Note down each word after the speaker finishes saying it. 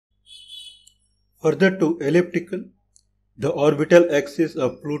Further to elliptical, the orbital axis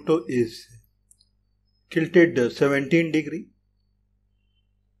of Pluto is tilted 17 degree.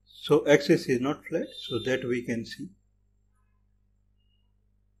 So axis is not flat, so that we can see.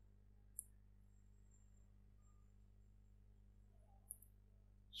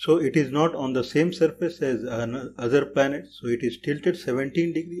 So it is not on the same surface as other planets, so it is tilted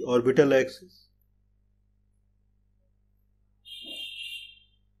 17 degree orbital axis.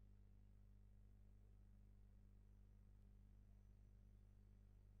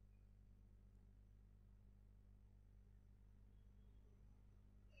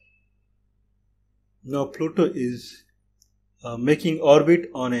 Now Pluto is making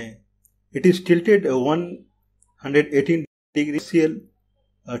orbit on it is tilted 118 degree axial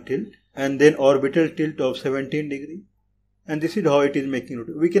tilt and then orbital tilt of 17 degree, and this is how it is making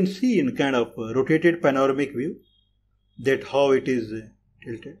rotation. We can see in kind of rotated panoramic view that how it is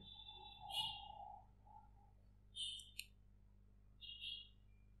tilted.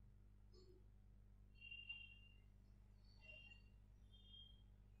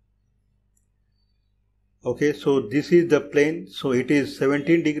 Okay, so this is the plane, so it is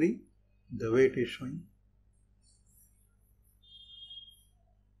 17 degree, the way it is showing.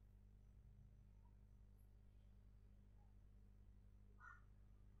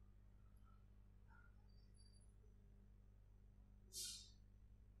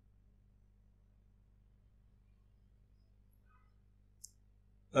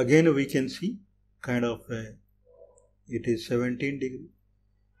 Again we can see kind of it is 17 degree.